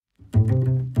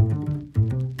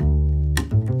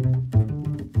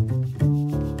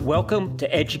Welcome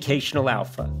to Educational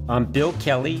Alpha. I'm Bill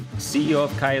Kelly, CEO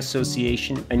of Perceval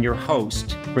Associates, and your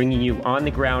host, bringing you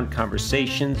on-the-ground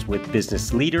conversations with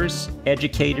business leaders,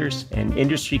 educators, and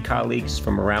industry colleagues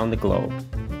from around the globe.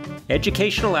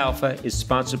 Educational Alpha is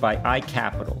sponsored by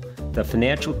iCapital, the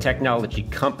financial technology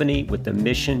company with the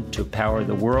mission to power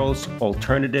the world's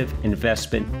alternative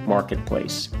investment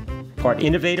marketplace. Part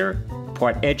innovator,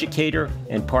 part educator,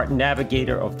 and part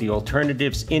navigator of the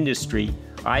alternatives industry,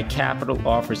 iCapital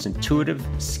offers intuitive,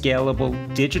 scalable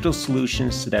digital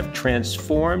solutions that have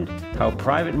transformed how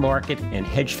private market and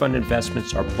hedge fund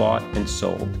investments are bought and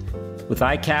sold. With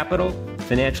iCapital,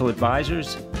 financial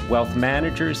advisors, wealth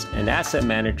managers, and asset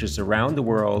managers around the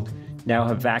world now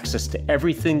have access to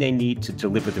everything they need to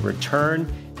deliver the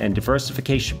return and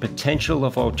diversification potential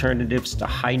of alternatives to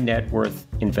high net worth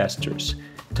investors.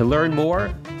 To learn more,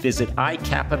 visit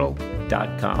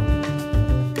iCapital.com.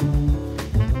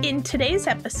 In today's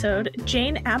episode,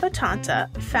 Jane Abitanta,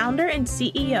 founder and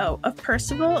CEO of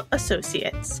Perceval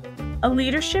Associates, a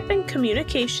leadership and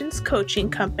communications coaching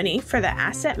company for the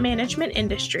asset management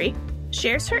industry,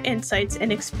 shares her insights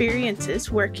and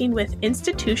experiences working with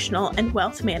institutional and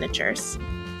wealth managers.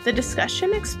 The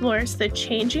discussion explores the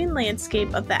changing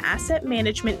landscape of the asset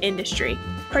management industry,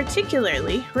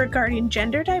 particularly regarding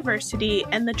gender diversity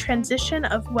and the transition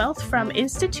of wealth from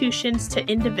institutions to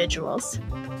individuals.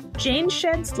 Jane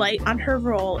sheds light on her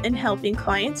role in helping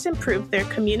clients improve their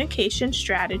communication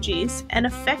strategies and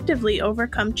effectively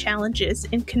overcome challenges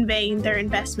in conveying their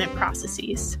investment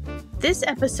processes. This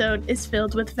episode is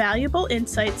filled with valuable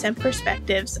insights and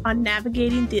perspectives on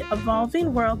navigating the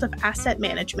evolving world of asset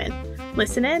management.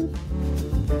 Listen in.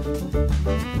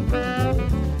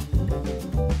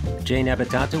 Jane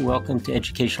Abitanta, welcome to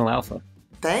Educational Alpha.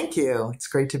 Thank you. It's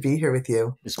great to be here with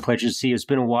you. It's a pleasure to see you. It's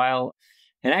been a while.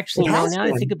 And actually, now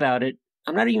I think about it,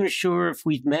 I'm not even sure if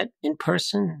we've met in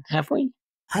person, have we?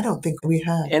 I don't think we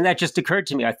have. And that just occurred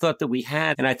to me. I thought that we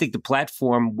had. And I think the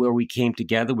platform where we came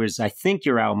together was, I think,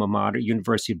 your alma mater,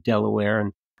 University of Delaware.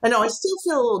 And I know, I still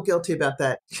feel a little guilty about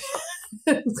that.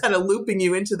 Kind of looping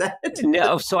you into that.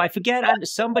 No, so I forget.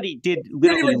 Somebody did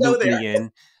literally loop me in.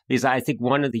 Because I think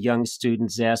one of the young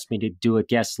students asked me to do a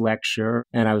guest lecture,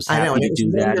 and I was happy to do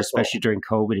that, especially during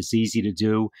COVID. It's easy to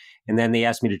do. And then they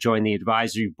asked me to join the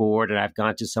advisory board, and I've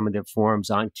gone to some of their forums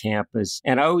on campus.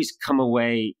 And I always come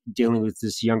away dealing with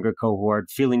this younger cohort,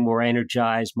 feeling more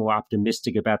energized, more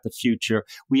optimistic about the future.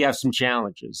 We have some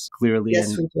challenges, clearly. Yes,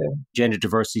 and we do. Gender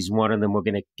diversity is one of them. We're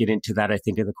going to get into that, I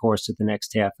think, in the course of the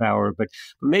next half hour. But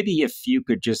maybe if you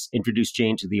could just introduce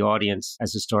Jane to the audience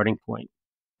as a starting point.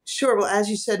 Sure. Well, as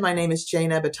you said, my name is Jane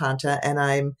Abitanta, and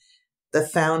I'm the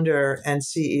founder and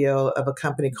CEO of a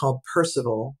company called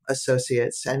Perceval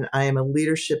Associates, and I am a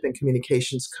leadership and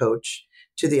communications coach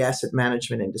to the asset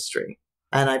management industry.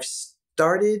 And I've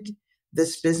started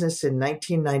this business in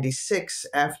 1996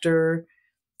 after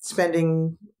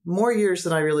spending more years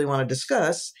than I really want to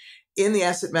discuss in the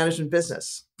asset management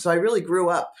business. So I really grew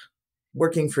up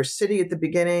working for Citi at the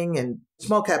beginning and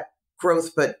small cap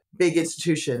growth, but big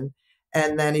institution.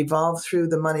 And then evolved through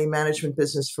the money management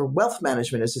business for wealth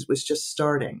management as it was just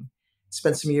starting.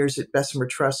 Spent some years at Bessemer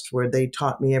Trust where they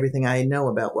taught me everything I know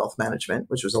about wealth management,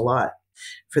 which was a lot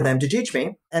for them to teach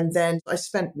me. And then I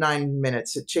spent 9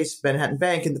 minutes at Chase Manhattan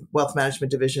Bank in the wealth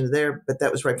management division there, but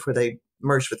that was right before they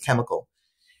merged with Chemical.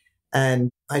 And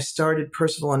I started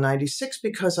Perceval in 96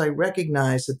 because I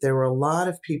recognized that there were a lot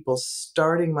of people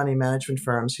starting money management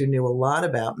firms who knew a lot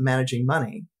about managing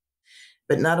money,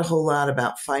 but not a whole lot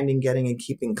about finding, getting, and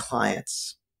keeping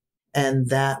clients. And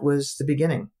that was the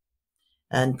beginning.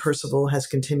 And Perceval has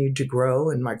continued to grow,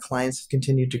 and my clients have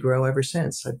continued to grow ever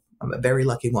since. I'm a very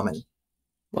lucky woman.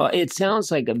 Well, it sounds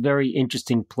like a very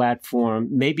interesting platform,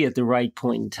 maybe at the right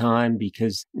point in time,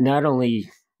 because not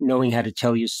only knowing how to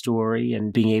tell your story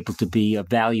and being able to be a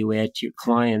value add to your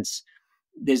clients,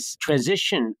 this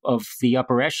transition of the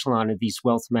upper echelon of these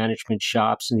wealth management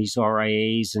shops and these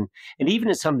RIAs and even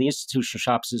in some of the institutional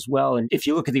shops as well. And if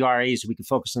you look at the RIAs, we can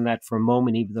focus on that for a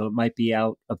moment, even though it might be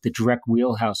out of the direct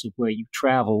wheelhouse of where you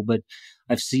travel. But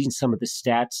I've seen some of the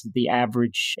stats that the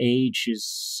average age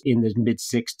is in the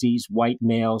mid-60s, white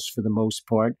males for the most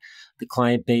part. The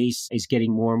client base is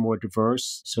getting more and more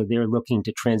diverse. So they're looking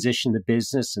to transition the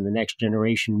business, and the next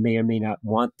generation may or may not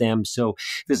want them. So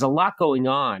there's a lot going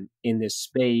on in this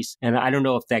space. And I don't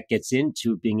know if that gets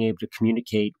into being able to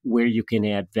communicate where you can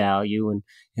add value.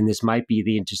 And this might be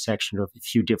the intersection of a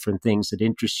few different things that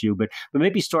interest you. But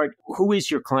maybe start, who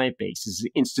is your client base? Is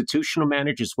it institutional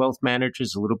managers, wealth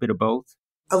managers, a little bit of both?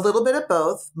 A little bit of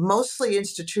both, mostly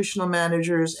institutional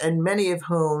managers, and many of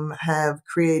whom have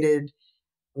created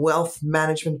wealth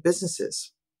management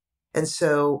businesses. And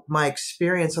so my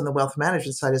experience on the wealth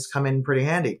management side has come in pretty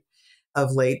handy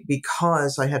of late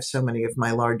because I have so many of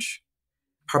my large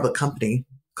public company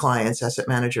clients, asset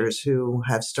managers who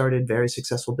have started very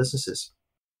successful businesses.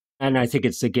 And I think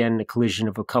it's, again, a collision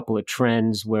of a couple of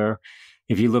trends where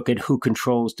if you look at who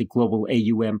controls the global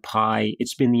AUM pie,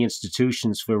 it's been the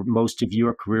institutions for most of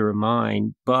your career and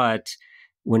mine, but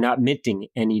we're not minting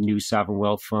any new sovereign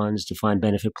wealth funds, defined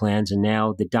benefit plans. And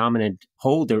now the dominant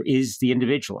holder is the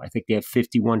individual. I think they have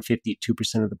 51, 52%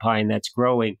 of the pie, and that's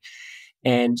growing.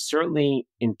 And certainly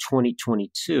in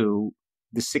 2022,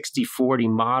 the 60-40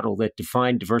 model that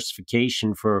defined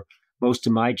diversification for most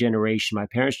of my generation, my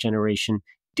parents' generation,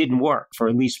 didn't work for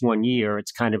at least 1 year.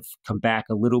 It's kind of come back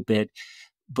a little bit.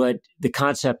 But the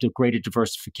concept of greater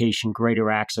diversification,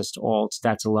 greater access to alts,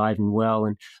 that's alive and well.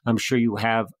 And I'm sure you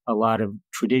have a lot of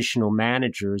traditional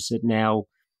managers that now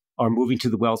are moving to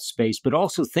the wealth space, but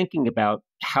also thinking about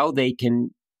how they can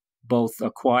both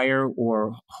acquire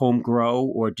or home grow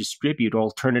or distribute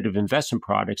alternative investment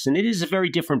products. And it is a very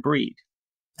different breed.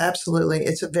 Absolutely.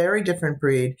 It's a very different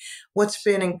breed. What's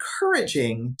been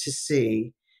encouraging to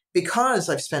see, because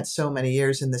I've spent so many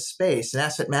years in this space and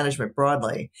asset management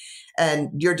broadly, and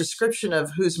your description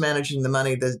of who's managing the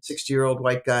money, the 60-year-old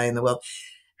white guy in the wealth,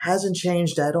 hasn't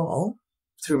changed at all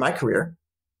through my career.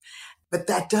 But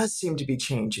that does seem to be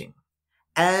changing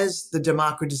as the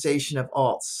democratization of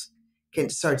alts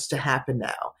starts to happen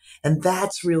now. And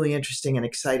that's really interesting and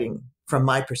exciting from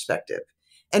my perspective.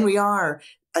 And we are,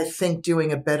 I think,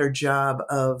 doing a better job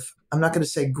of, I'm not going to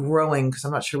say growing because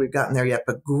I'm not sure we've gotten there yet,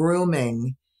 but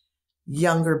grooming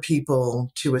younger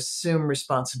people to assume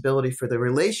responsibility for the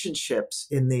relationships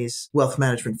in these wealth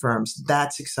management firms.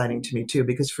 That's exciting to me too,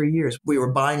 because for years we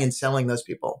were buying and selling those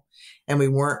people and we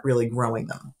weren't really growing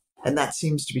them. And that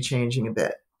seems to be changing a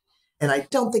bit. And I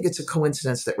don't think it's a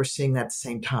coincidence that we're seeing that at the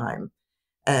same time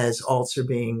as alts are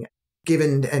being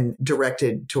given and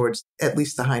directed towards at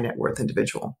least the high net worth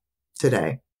individual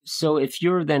today. So if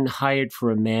you're then hired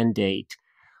for a mandate,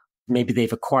 maybe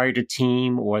they've acquired a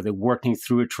team or they're working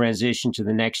through a transition to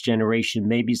the next generation.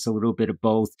 Maybe it's a little bit of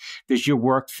both. Does your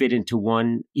work fit into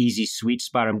one easy sweet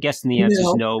spot? I'm guessing the answer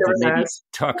is no, but maybe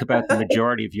talk about the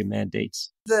majority of your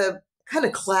mandates. The kind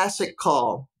of classic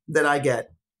call that I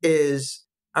get is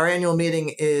our annual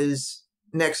meeting is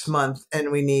next month and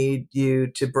we need you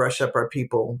to brush up our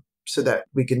people so that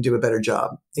we can do a better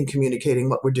job in communicating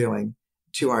what we're doing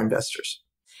to our investors.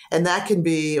 And that can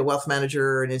be a wealth manager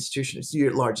or an institution. It's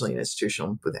largely an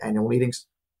institutional with annual meetings.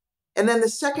 And then the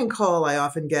second call I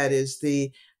often get is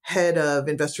the head of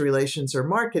investor relations or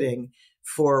marketing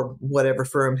for whatever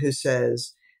firm who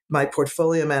says, my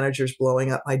portfolio manager's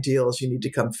blowing up my deals. You need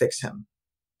to come fix him.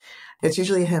 It's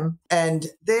usually him. And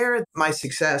there, my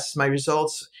success, my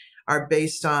results are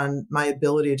based on my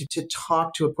ability to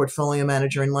talk to a portfolio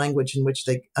manager in language in which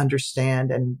they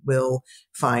understand and will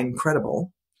find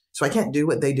credible. So I can't do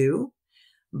what they do,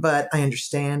 but I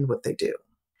understand what they do.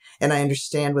 And I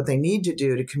understand what they need to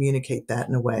do to communicate that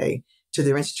in a way to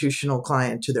their institutional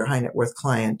client, to their high net worth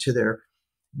client, to their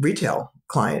retail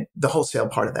client, the wholesale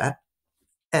part of that.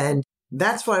 And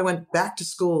that's why I went back to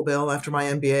school, Bill, after my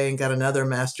MBA and got another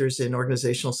master's in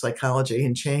organizational psychology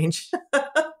and change, a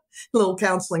little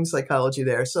counseling psychology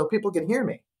there. So people can hear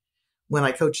me when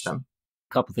I coach them.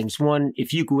 Couple things. One,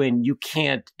 if you go in, you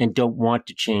can't and don't want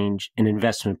to change an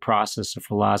investment process or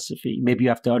philosophy. Maybe you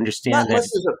have to understand that.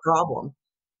 Unless there's a problem.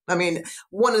 I mean,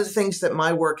 one of the things that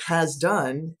my work has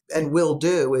done and will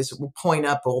do is point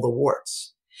up all the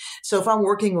warts. So if I'm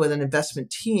working with an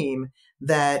investment team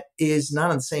that is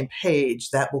not on the same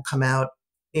page, that will come out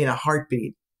in a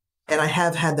heartbeat. And I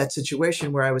have had that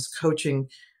situation where I was coaching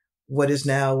what is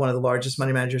now one of the largest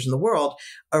money managers in the world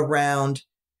around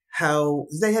how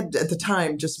they had at the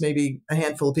time just maybe a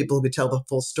handful of people who could tell the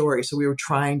full story. So we were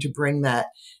trying to bring that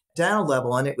down a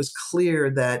level. And it was clear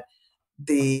that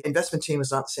the investment team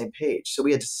was not on the same page. So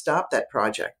we had to stop that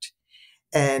project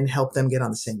and help them get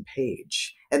on the same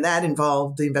page. And that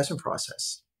involved the investment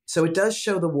process. So it does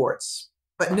show the warts.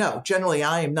 But no, generally,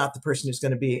 I am not the person who's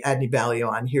going to be adding value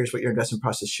on here's what your investment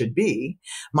process should be.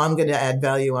 I'm going to add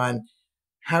value on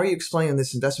how are you explaining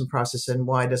this investment process and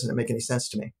why doesn't it make any sense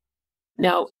to me?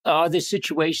 Now, are there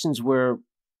situations where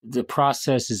the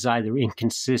process is either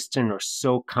inconsistent or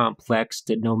so complex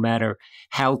that no matter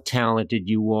how talented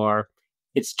you are,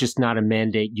 it's just not a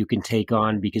mandate you can take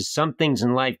on because some things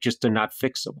in life just are not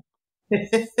fixable?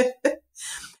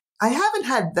 I haven't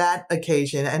had that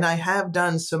occasion, and I have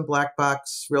done some black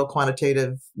box, real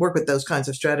quantitative work with those kinds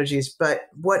of strategies. But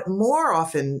what more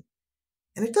often,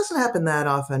 and it doesn't happen that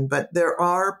often, but there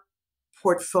are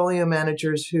portfolio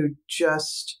managers who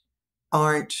just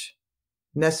aren't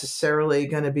necessarily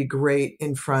going to be great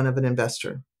in front of an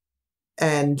investor.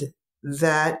 And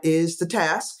that is the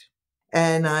task.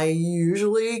 And I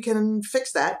usually can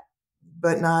fix that,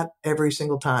 but not every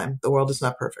single time. The world is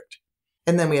not perfect.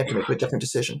 And then we have to make a different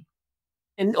decision.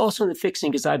 And also in the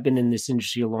fixing, because I've been in this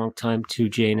industry a long time too,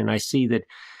 Jane, and I see that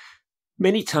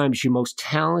many times your most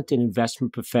talented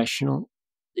investment professional,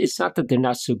 it's not that they're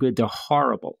not so good, they're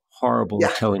horrible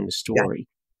at telling the story.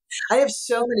 Yeah. I have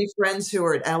so many friends who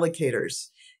are allocators,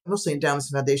 mostly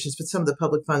endowments and foundations, but some of the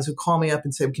public funds who call me up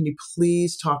and say, can you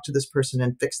please talk to this person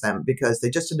and fix them? Because they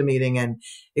just did a meeting and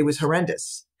it was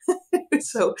horrendous.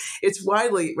 So it's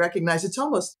widely recognized. It's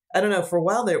almost, I don't know, for a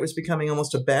while there, it was becoming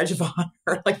almost a badge of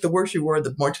honor. Like the worse you were,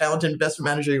 the more talented investment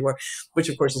manager you were, which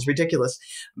of course is ridiculous.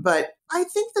 But I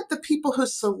think that the people who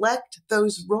select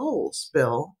those roles,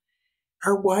 Bill,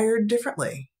 are wired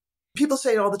differently. People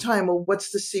say it all the time, well,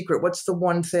 what's the secret? What's the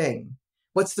one thing?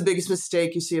 What's the biggest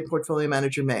mistake you see a portfolio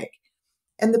manager make?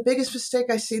 And the biggest mistake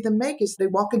I see them make is they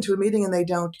walk into a meeting and they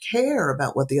don't care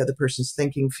about what the other person's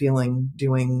thinking, feeling,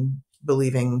 doing,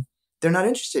 believing. They're not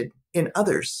interested in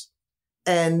others.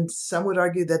 And some would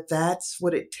argue that that's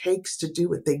what it takes to do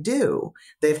what they do.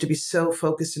 They have to be so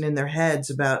focused and in their heads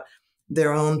about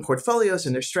their own portfolios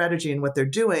and their strategy and what they're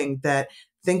doing that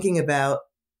thinking about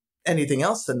anything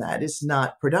else than that is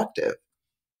not productive.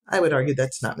 I would argue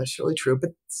that's not necessarily true,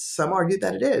 but some argue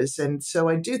that it is. And so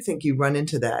I do think you run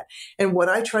into that. And what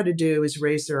I try to do is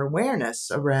raise their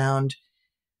awareness around,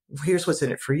 here's what's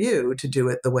in it for you to do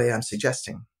it the way I'm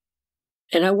suggesting.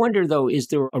 And I wonder, though, is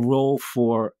there a role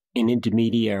for an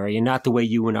intermediary? And not the way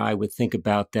you and I would think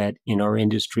about that in our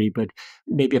industry, but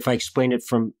maybe if I explain it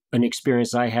from an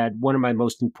experience I had, one of my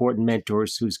most important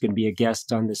mentors, who's going to be a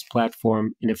guest on this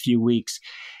platform in a few weeks,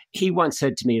 he once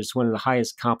said to me, it's one of the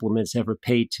highest compliments ever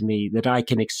paid to me, that I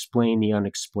can explain the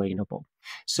unexplainable.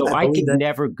 So I could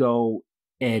never go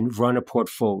and run a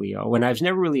portfolio. And I was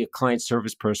never really a client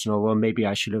service person, although maybe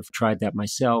I should have tried that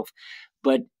myself.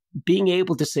 But being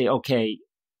able to say, okay,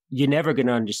 you're never going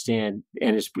to understand.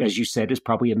 And as you said, it's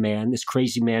probably a man, this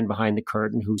crazy man behind the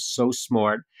curtain who's so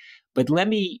smart. But let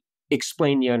me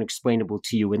explain the unexplainable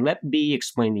to you, and let me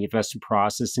explain the investment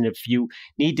process. And if you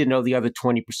need to know the other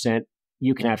 20%,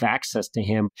 you can have access to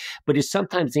him. But it's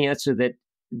sometimes the answer that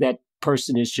that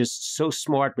person is just so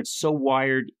smart, but so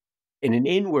wired in an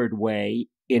inward way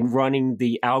in running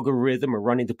the algorithm or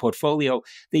running the portfolio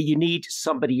that you need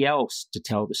somebody else to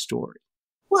tell the story.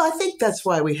 Well, I think that's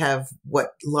why we have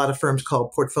what a lot of firms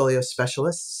call portfolio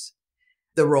specialists.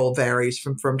 The role varies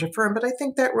from firm to firm, but I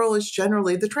think that role is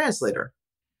generally the translator,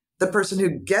 the person who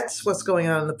gets what's going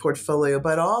on in the portfolio,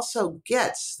 but also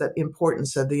gets the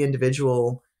importance of the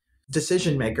individual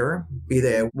decision maker, be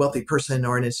they a wealthy person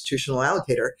or an institutional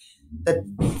allocator, that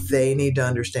they need to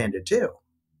understand it too.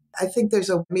 I think there's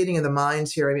a meeting of the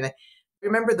minds here. I mean, I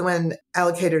remember when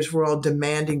allocators were all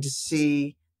demanding to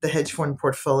see the hedge fund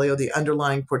portfolio, the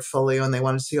underlying portfolio, and they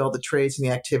wanted to see all the trades and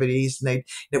the activities, and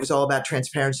it was all about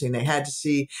transparency, and they had to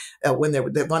see when they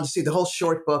wanted to see the whole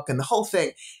short book and the whole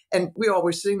thing. And we all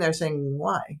were sitting there saying,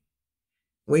 why?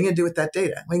 What are you going to do with that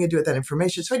data? What are you going to do with that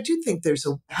information? So I do think there's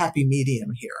a happy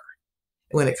medium here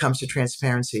when it comes to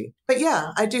transparency. But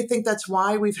yeah, I do think that's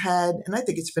why we've had, and I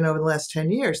think it's been over the last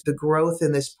 10 years, the growth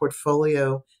in this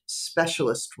portfolio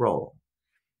specialist role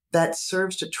that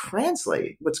serves to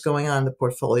translate what's going on in the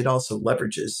portfolio. It also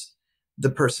leverages the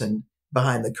person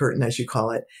behind the curtain, as you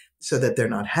call it, so that they're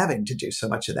not having to do so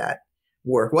much of that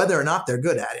work, whether or not they're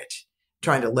good at it.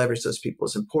 Trying to leverage those people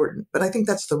is important. But I think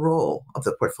that's the role of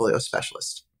the portfolio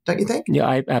specialist. Don't you think? Yeah,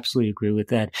 I absolutely agree with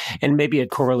that. And maybe a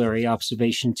corollary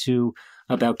observation too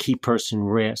about key person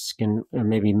risk, and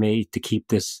maybe made to keep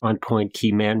this on point,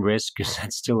 key man risk, because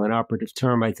that's still an operative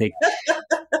term, I think.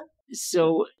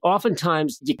 So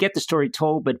oftentimes you get the story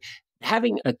told, but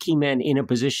having a key man in a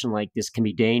position like this can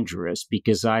be dangerous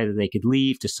because either they could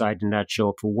leave, decide to not show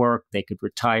up for work, they could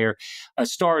retire. A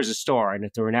star is a star. And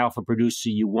if they're an alpha producer,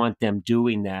 you want them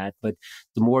doing that. But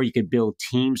the more you could build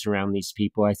teams around these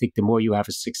people, I think the more you have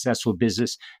a successful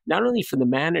business, not only for the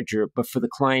manager, but for the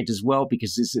client as well,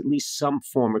 because there's at least some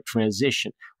form of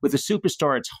transition. With a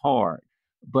superstar, it's hard.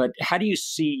 But how do you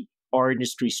see our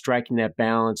industry striking that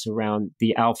balance around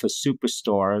the alpha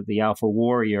superstar, the alpha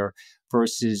warrior,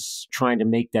 versus trying to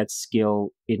make that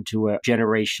skill into a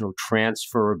generational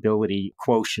transferability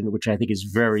quotient, which I think is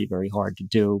very, very hard to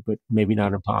do, but maybe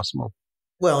not impossible?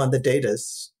 Well, and the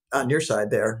data's on your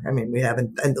side there. I mean, we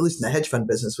haven't, and at least in the hedge fund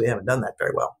business, we haven't done that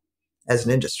very well as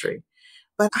an industry.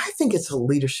 But I think it's a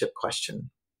leadership question.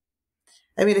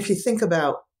 I mean, if you think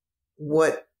about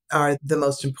what are the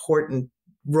most important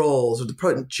roles or the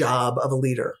important job of a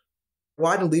leader,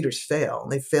 why do leaders fail?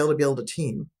 They fail to build a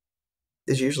team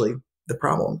is usually the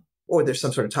problem, or there's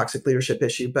some sort of toxic leadership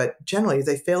issue, but generally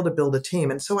they fail to build a team.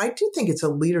 And so I do think it's a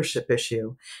leadership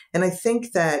issue. And I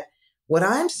think that what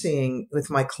I'm seeing with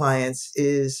my clients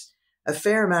is a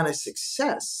fair amount of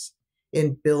success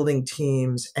in building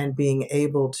teams and being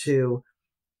able to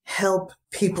help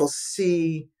people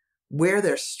see where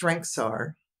their strengths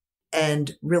are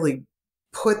and really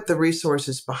put the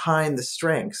resources behind the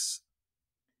strengths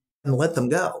and let them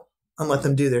go and let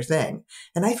them do their thing.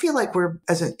 And I feel like we're,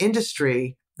 as an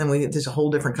industry, and there's a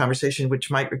whole different conversation, which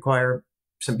might require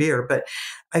some beer, but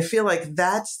I feel like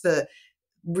that's the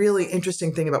really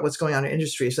interesting thing about what's going on in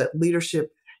industry is that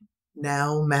leadership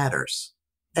now matters.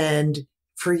 And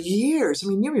for years, I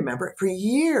mean, you remember, for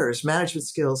years, management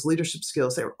skills, leadership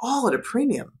skills, they were all at a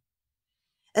premium.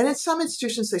 And in some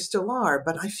institutions, they still are,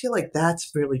 but I feel like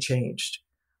that's really changed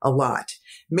a lot.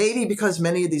 Maybe because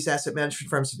many of these asset management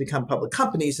firms have become public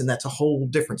companies, and that's a whole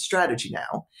different strategy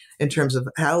now in terms of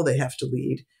how they have to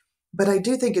lead. But I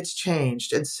do think it's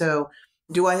changed. And so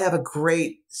do I have a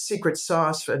great secret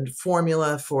sauce and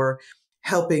formula for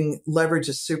helping leverage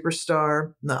a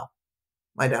superstar? No,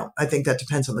 I don't. I think that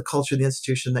depends on the culture of the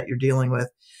institution that you're dealing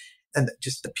with and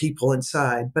just the people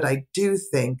inside. But I do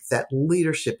think that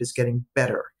leadership is getting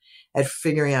better at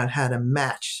figuring out how to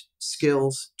match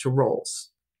skills to roles.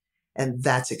 And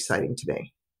that's exciting to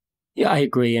me. Yeah, I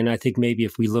agree. And I think maybe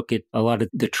if we look at a lot of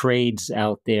the trades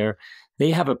out there,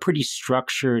 they have a pretty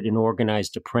structured and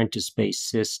organized apprentice-based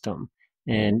system.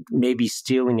 And maybe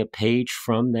stealing a page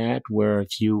from that, where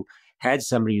if you had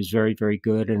somebody who's very, very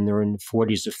good and they're in the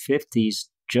 40s or 50s,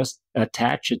 just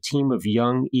attach a team of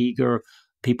young, eager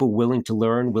people willing to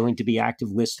learn, willing to be active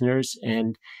listeners,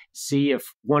 and see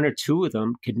if one or two of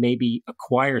them could maybe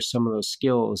acquire some of those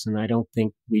skills. And I don't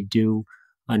think we do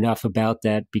enough about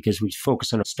that because we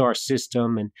focus on a star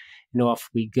system and off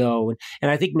we go.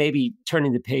 And I think maybe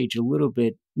turning the page a little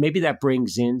bit, maybe that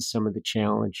brings in some of the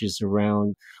challenges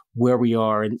around where we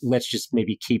are. And let's just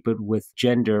maybe keep it with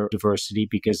gender diversity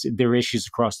because there are issues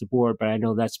across the board, but I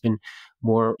know that's been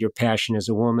more your passion as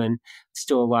a woman.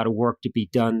 Still a lot of work to be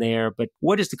done there. But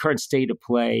what is the current state of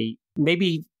play?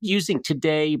 Maybe using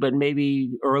today, but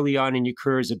maybe early on in your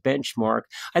career as a benchmark.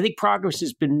 I think progress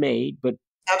has been made, but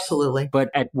absolutely. But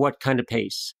at what kind of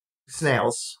pace?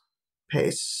 Snail's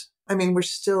pace. I mean, we're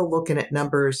still looking at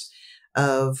numbers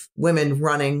of women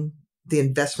running the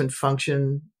investment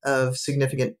function of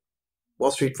significant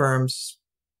Wall Street firms,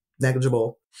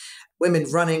 negligible. Women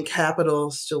running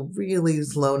capital, still really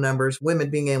low numbers. Women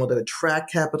being able to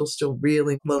attract capital, still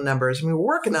really low numbers. I mean, we're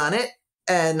working on it.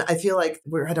 And I feel like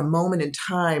we're at a moment in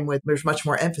time where there's much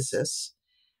more emphasis.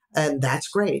 And that's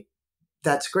great.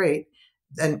 That's great.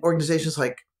 And organizations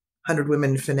like 100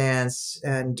 Women in Finance,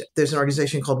 and there's an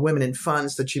organization called Women in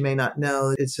Funds that you may not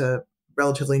know. It's a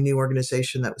relatively new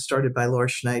organization that was started by Laura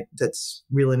Schneid. That's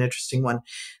really an interesting one.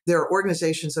 There are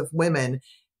organizations of women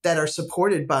that are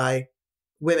supported by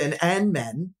women and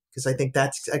men, because I think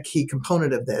that's a key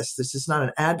component of this. This is not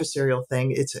an adversarial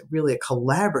thing. It's really a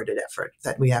collaborative effort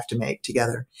that we have to make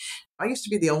together. I used to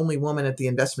be the only woman at the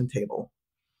investment table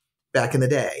back in the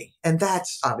day, and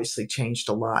that's obviously changed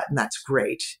a lot, and that's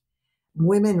great.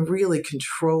 Women really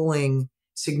controlling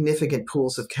significant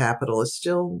pools of capital is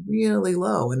still really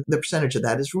low, and the percentage of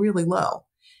that is really low.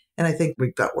 And I think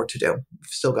we've got work to do. We've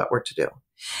still got work to do.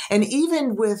 And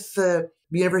even with the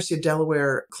University of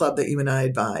Delaware club that you and I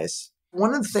advise,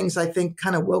 one of the things I think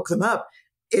kind of woke them up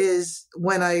is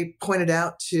when I pointed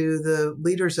out to the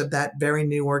leaders of that very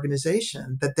new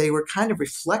organization that they were kind of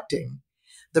reflecting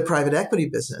the private equity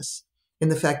business in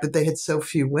the fact that they had so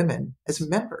few women as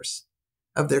members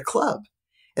of their club.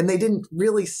 And they didn't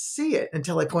really see it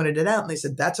until I pointed it out. And they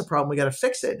said, that's a problem. We got to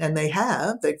fix it. And they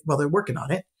have. They're working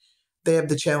on it. They have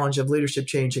the challenge of leadership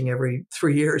changing every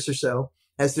 3 years or so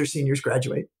as their seniors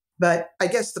graduate. But I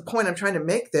guess the point I'm trying to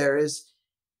make there is,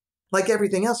 like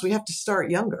everything else, we have to start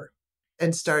younger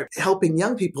and start helping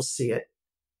young people see it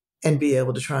and be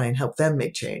able to try and help them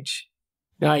make change.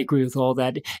 I agree with all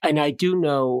that. And I do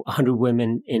know 100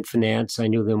 Women in Finance. I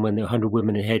knew them when they were 100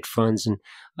 Women in Hedge Funds. And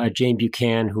Jane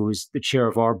Buchanan, who is the chair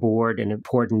of our board, an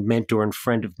important mentor and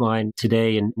friend of mine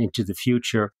today and into the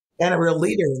future. And a real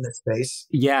leader in this space.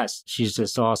 Yes, she's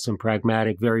just awesome,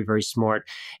 pragmatic, very, very smart,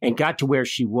 and got to where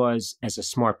she was as a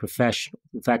smart professional.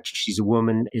 The fact that she's a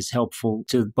woman is helpful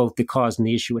to both the cause and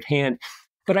the issue at hand.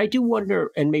 But I do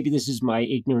wonder, and maybe this is my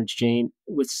ignorance, Jane,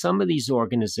 with some of these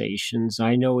organizations,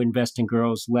 I know Invest in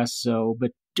Girls less so,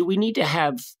 but do we need to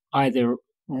have either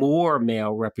more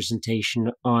male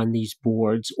representation on these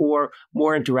boards or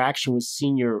more interaction with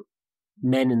senior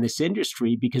men in this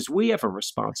industry, because we have a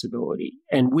responsibility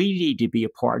and we need to be a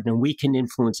partner and we can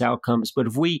influence outcomes. But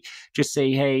if we just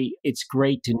say, hey, it's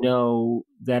great to know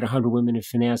that 100 women in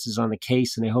finance is on the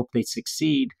case and I hope they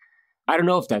succeed, I don't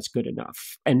know if that's good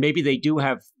enough. And maybe they do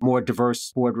have more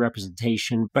diverse board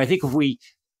representation. But I think if we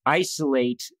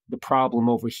isolate the problem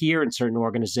over here in certain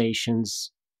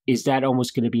organizations, is that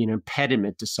almost going to be an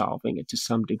impediment to solving it to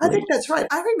some degree? I think that's right.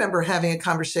 I remember having a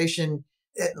conversation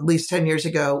at least 10 years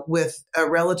ago with a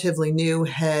relatively new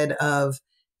head of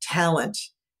talent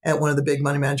at one of the big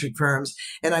money management firms.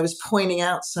 And I was pointing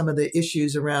out some of the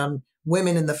issues around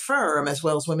women in the firm as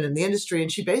well as women in the industry.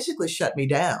 And she basically shut me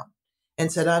down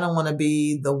and said, I don't want to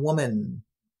be the woman,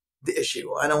 the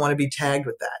issue. I don't want to be tagged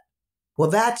with that. Well,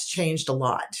 that's changed a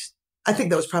lot. I think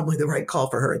that was probably the right call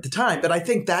for her at the time, but I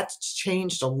think that's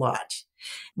changed a lot.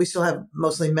 We still have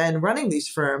mostly men running these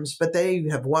firms, but they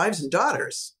have wives and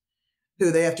daughters who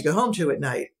they have to go home to at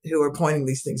night, who are pointing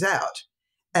these things out.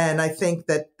 And I think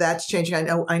that that's changing.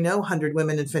 I know 100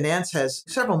 Women in Finance has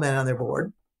several men on their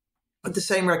board, but the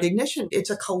same recognition. It's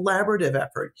a collaborative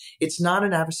effort. It's not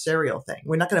an adversarial thing.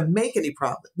 We're not going to make any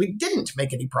progress. We didn't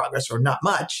make any progress, or not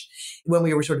much, when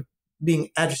we were sort of being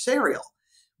adversarial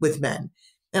with men.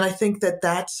 And I think that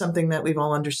that's something that we've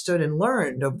all understood and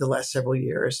learned over the last several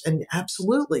years. And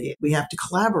absolutely, we have to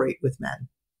collaborate with men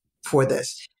for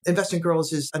this. Invest in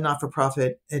Girls is a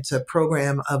not-for-profit. It's a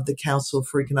program of the Council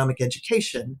for Economic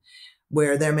Education,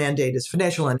 where their mandate is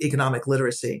financial and economic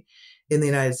literacy in the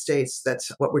United States. That's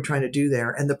what we're trying to do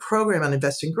there. And the program on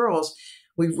Invest in Girls,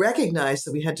 we recognized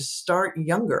that we had to start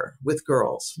younger with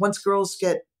girls. Once girls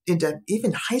get into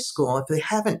even high school, if they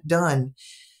haven't done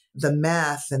the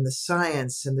math and the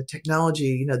science and the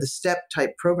technology, the STEP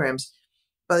type programs,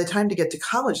 by the time to get to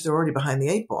college, they're already behind the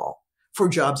eight ball for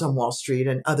jobs on Wall Street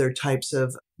and other types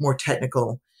of more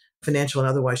technical financial and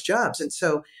otherwise jobs. And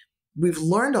so we've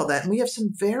learned all that. And we have some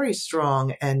very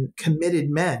strong and committed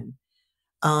men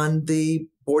on the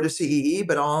board of CEE,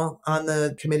 but all on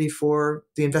the committee for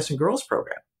the Invest in Girls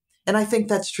program. And I think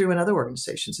that's true in other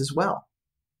organizations as well.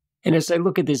 And as I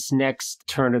look at this next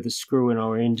turn of the screw in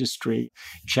our industry,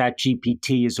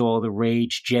 ChatGPT is all the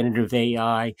rage, generative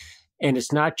AI. And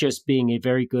it's not just being a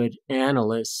very good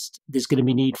analyst. There's going to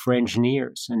be need for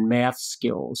engineers and math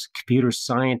skills, computer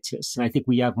scientists. And I think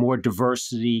we have more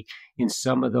diversity in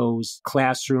some of those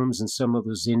classrooms and some of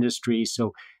those industries.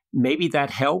 So maybe that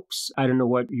helps. I don't know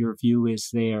what your view is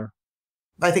there.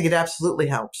 I think it absolutely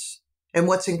helps. And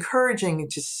what's encouraging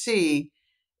to see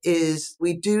is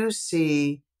we do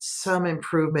see some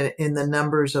improvement in the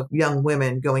numbers of young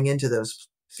women going into those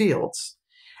fields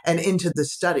and into the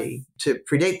study to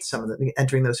predate some of them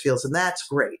entering those fields. And that's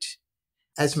great.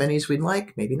 As many as we'd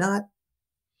like, maybe not.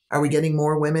 Are we getting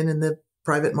more women in the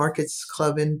private markets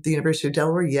club in the University of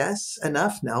Delaware? Yes.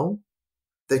 Enough? No.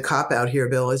 The cop-out here,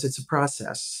 Bill, is it's a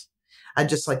process. I'd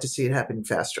just like to see it happen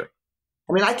faster.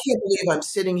 I mean, I can't believe I'm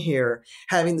sitting here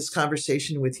having this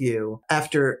conversation with you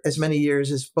after as many years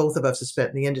as both of us have spent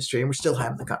in the industry, and we're still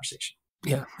having the conversation.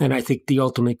 Yeah. And I think the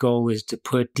ultimate goal is to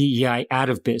put DEI out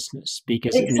of business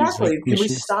because exactly. Can we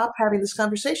stop having this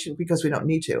conversation because we don't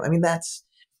need to? I mean, that's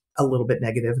a little bit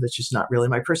negative. That's just not really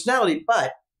my personality,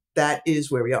 but that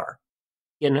is where we are.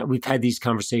 And we've had these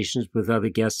conversations with other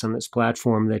guests on this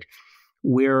platform that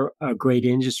we're a great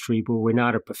industry, but we're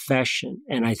not a profession.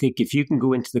 And I think if you can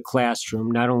go into the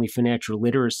classroom, not only financial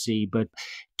literacy, but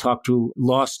talk to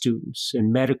law students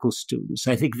and medical students,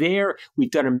 I think there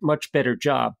we've done a much better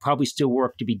job. Probably still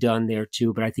work to be done there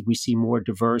too, but I think we see more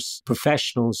diverse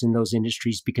professionals in those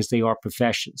industries because they are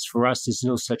professions. For us, there's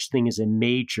no such thing as a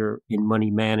major in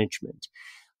money management.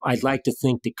 I'd like to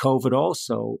think that COVID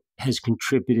also has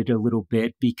contributed a little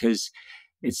bit because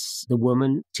it's the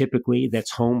woman typically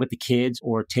that's home with the kids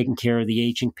or taking care of the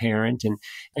aging parent, and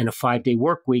a 5-day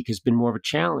work week has been more of a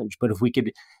challenge. But if we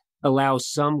could allow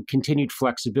some continued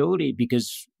flexibility,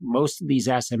 because most of these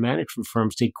asset management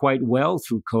firms did quite well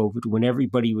through COVID when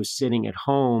everybody was sitting at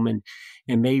home, and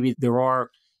maybe there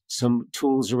are some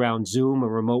tools around Zoom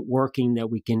or remote working that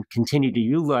we can continue to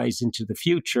utilize into the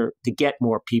future to get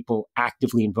more people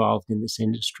actively involved in this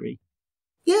industry.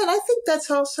 Yeah, and I think that's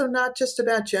also not just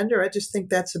about gender. I just think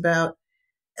that's about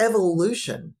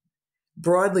evolution,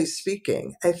 broadly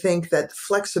speaking. I think that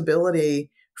flexibility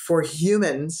for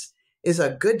humans is a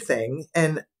good thing,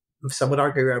 and some would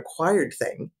argue an acquired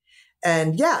thing.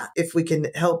 And yeah, if we can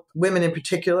help women in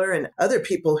particular and other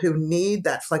people who need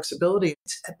that flexibility,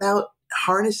 it's about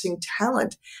harnessing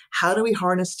talent. How do we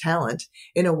harness talent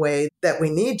in a way that we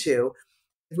need to,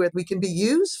 where we can be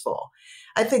useful?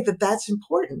 I think that that's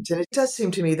important. And it does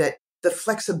seem to me that the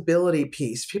flexibility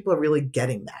piece, people are really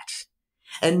getting that.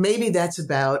 And maybe that's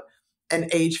about an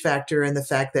age factor and the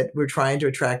fact that we're trying to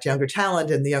attract younger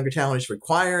talent, and the younger talent is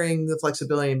requiring the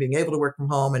flexibility and being able to work from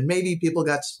home. And maybe people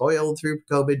got spoiled through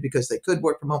COVID because they could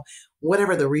work from home,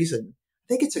 whatever the reason. I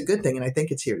think it's a good thing, and I think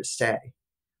it's here to stay.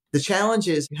 The challenge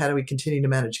is, how do we continue to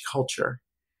manage culture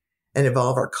and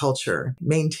evolve our culture,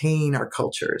 maintain our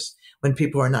cultures when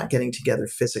people are not getting together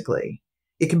physically?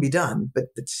 It can be done, but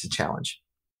it's a challenge.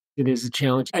 It is a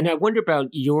challenge. And I wonder about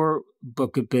your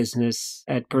book of business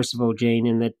at Perceval, Jane,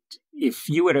 in that if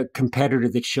you had a competitor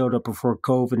that showed up before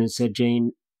COVID and said,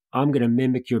 Jane, I'm going to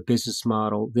mimic your business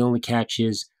model. The only catch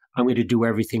is I'm going to do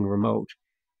everything remote.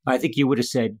 I think you would have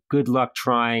said, good luck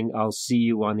trying. I'll see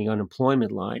you on the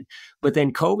unemployment line. But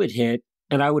then COVID hit,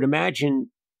 and I would imagine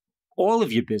all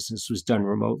of your business was done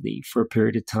remotely for a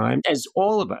period of time, as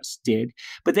all of us did.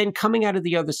 But then coming out of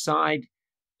the other side,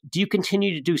 do you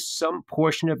continue to do some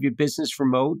portion of your business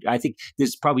remote? I think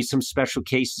there's probably some special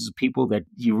cases of people that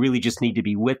you really just need to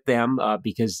be with them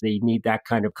because they need that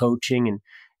kind of coaching, and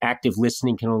active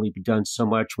listening can only be done so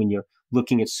much when you're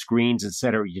looking at screens, et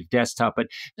cetera, your desktop. But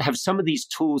have some of these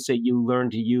tools that you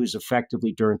learned to use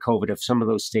effectively during COVID, have some of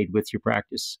those stayed with your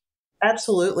practice?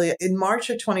 Absolutely. In March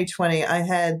of 2020, I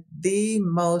had the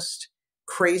most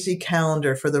crazy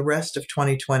calendar for the rest of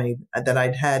 2020 that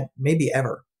I'd had maybe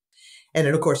ever. And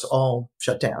it, of course, all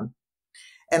shut down.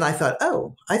 And I thought,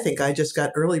 oh, I think I just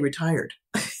got early retired.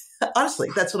 Honestly,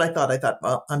 that's what I thought. I thought,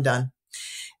 well, I'm done.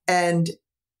 And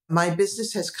my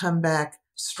business has come back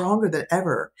stronger than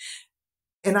ever.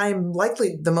 And I'm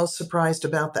likely the most surprised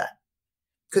about that,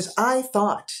 because I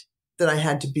thought that I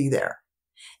had to be there.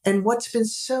 And what's been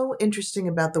so interesting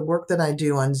about the work that I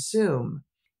do on Zoom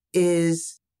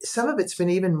is some of it's been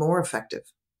even more effective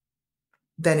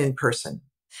than in person.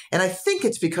 And I think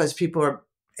it's because people are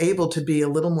able to be a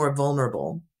little more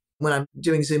vulnerable. When I'm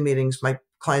doing Zoom meetings, my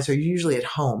clients are usually at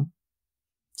home.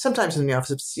 Sometimes in the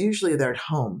office, it's usually they're at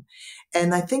home.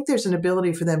 And I think there's an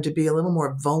ability for them to be a little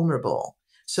more vulnerable.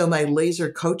 So my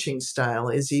laser coaching style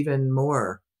is even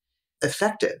more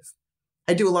effective.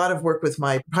 I do a lot of work with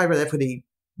my private equity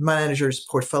managers,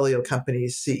 portfolio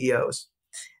companies, CEOs,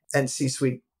 and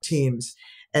C-suite teams.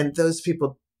 And those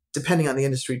people, depending on the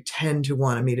industry, tend to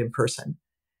want to meet in person.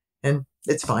 And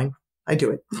it's fine. I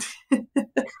do it.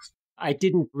 I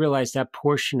didn't realize that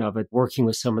portion of it, working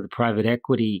with some of the private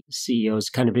equity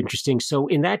CEOs, kind of interesting. So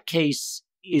in that case,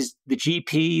 is the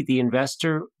GP, the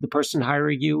investor, the person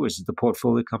hiring you, or is it the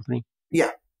portfolio company? Yeah.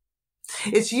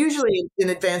 It's usually in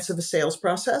advance of the sales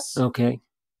process. Okay.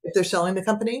 If they're selling the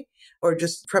company or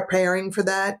just preparing for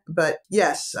that. But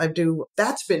yes, I do.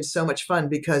 That's been so much fun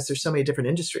because there's so many different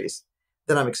industries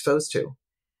that I'm exposed to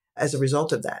as a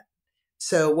result of that.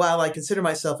 So while I consider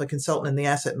myself a consultant in the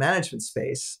asset management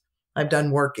space, I've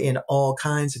done work in all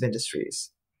kinds of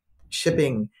industries: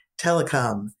 shipping,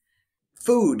 telecom,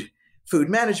 food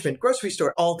management, grocery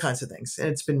store, all kinds of things. And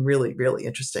it's been really, really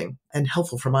interesting and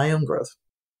helpful for my own growth.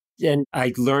 And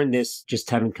I learned this just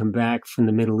having come back from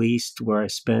the Middle East, where I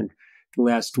spent the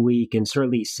last week. And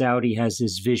certainly Saudi has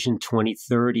this Vision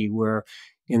 2030, where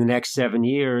in the next 7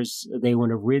 years, they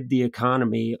want to rid the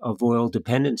economy of oil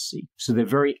dependency. So they're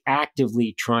very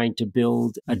actively trying to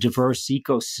build a diverse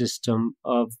ecosystem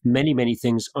of many, many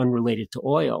things unrelated to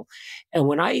oil. And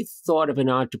when I thought of an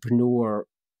entrepreneur,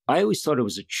 I always thought it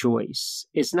was a choice.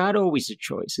 It's not always a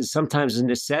choice. It's sometimes a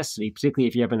necessity, particularly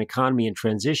if you have an economy in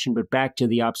transition. But back to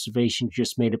the observation you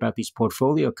just made about these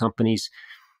portfolio companies,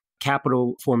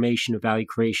 capital formation of value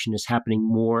creation is happening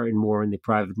more and more in the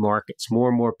private markets. More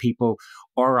and more people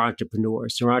are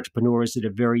entrepreneurs. They're entrepreneurs at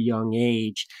a very young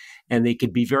age, and they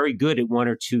could be very good at one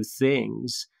or two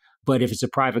things. But if it's a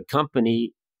private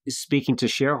company, speaking to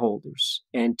shareholders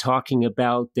and talking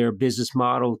about their business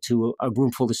model to a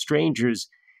room full of strangers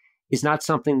is not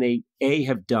something they, A,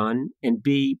 have done, and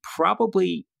B,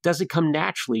 probably doesn't come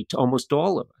naturally to almost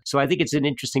all of us. So I think it's an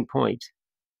interesting point.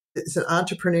 It's an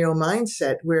entrepreneurial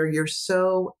mindset where you're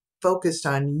so focused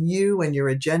on you and your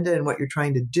agenda and what you're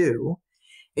trying to do,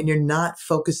 and you're not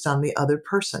focused on the other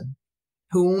person,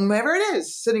 whomever it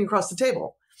is sitting across the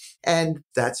table. And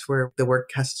that's where the work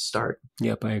has to start.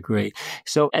 Yep, I agree.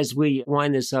 So as we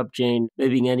wind this up, Jane,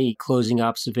 maybe any closing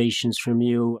observations from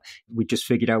you? We just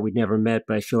figured out we'd never met,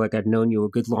 but I feel like I've known you a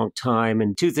good long time.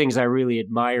 And two things I really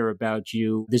admire about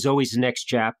you: there's always the next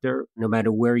chapter, no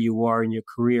matter where you are in your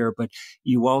career, but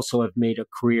you also have made a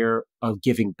career of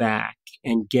giving back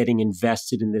and getting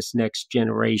invested in this next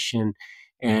generation.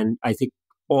 And I think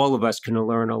all of us can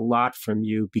learn a lot from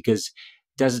you, because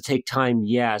does it take time?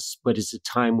 Yes. But is it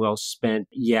time well spent?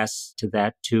 Yes to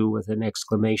that too, with an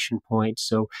exclamation point.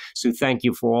 So thank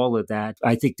you for all of that.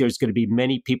 I think there's going to be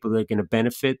many people that are going to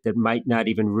benefit that might not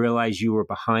even realize you were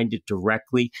behind it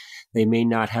directly. They may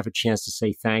not have a chance to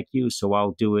say thank you. So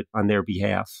I'll do it on their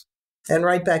behalf. And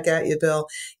right back at you, Bill.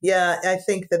 Yeah, I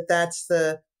think that's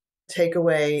the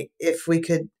takeaway. If we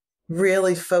could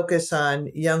really focus on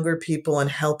younger people and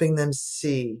helping them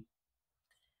see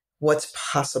what's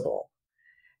possible.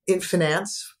 In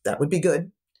finance, that would be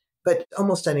good, but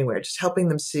almost anywhere, just helping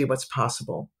them see what's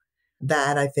possible.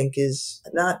 That, I think, is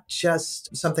not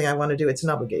just something I want to do. It's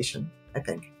an obligation, I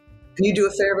think. And you do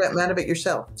a fair amount of it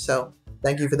yourself. So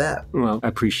thank you for that. Well, I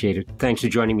appreciate it. Thanks for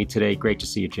joining me today. Great to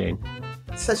see you, Jane.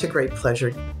 Such a great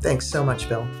pleasure. Thanks so much,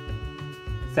 Bill.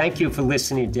 Thank you for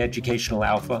listening to Educational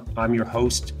Alpha. I'm your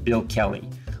host, Bill Kelly.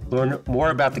 Learn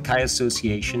more about the CHI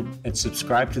Association and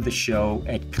subscribe to the show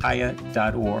at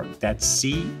CHIA.org. That's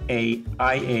CAIA.org.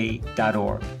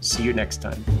 See you next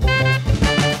time.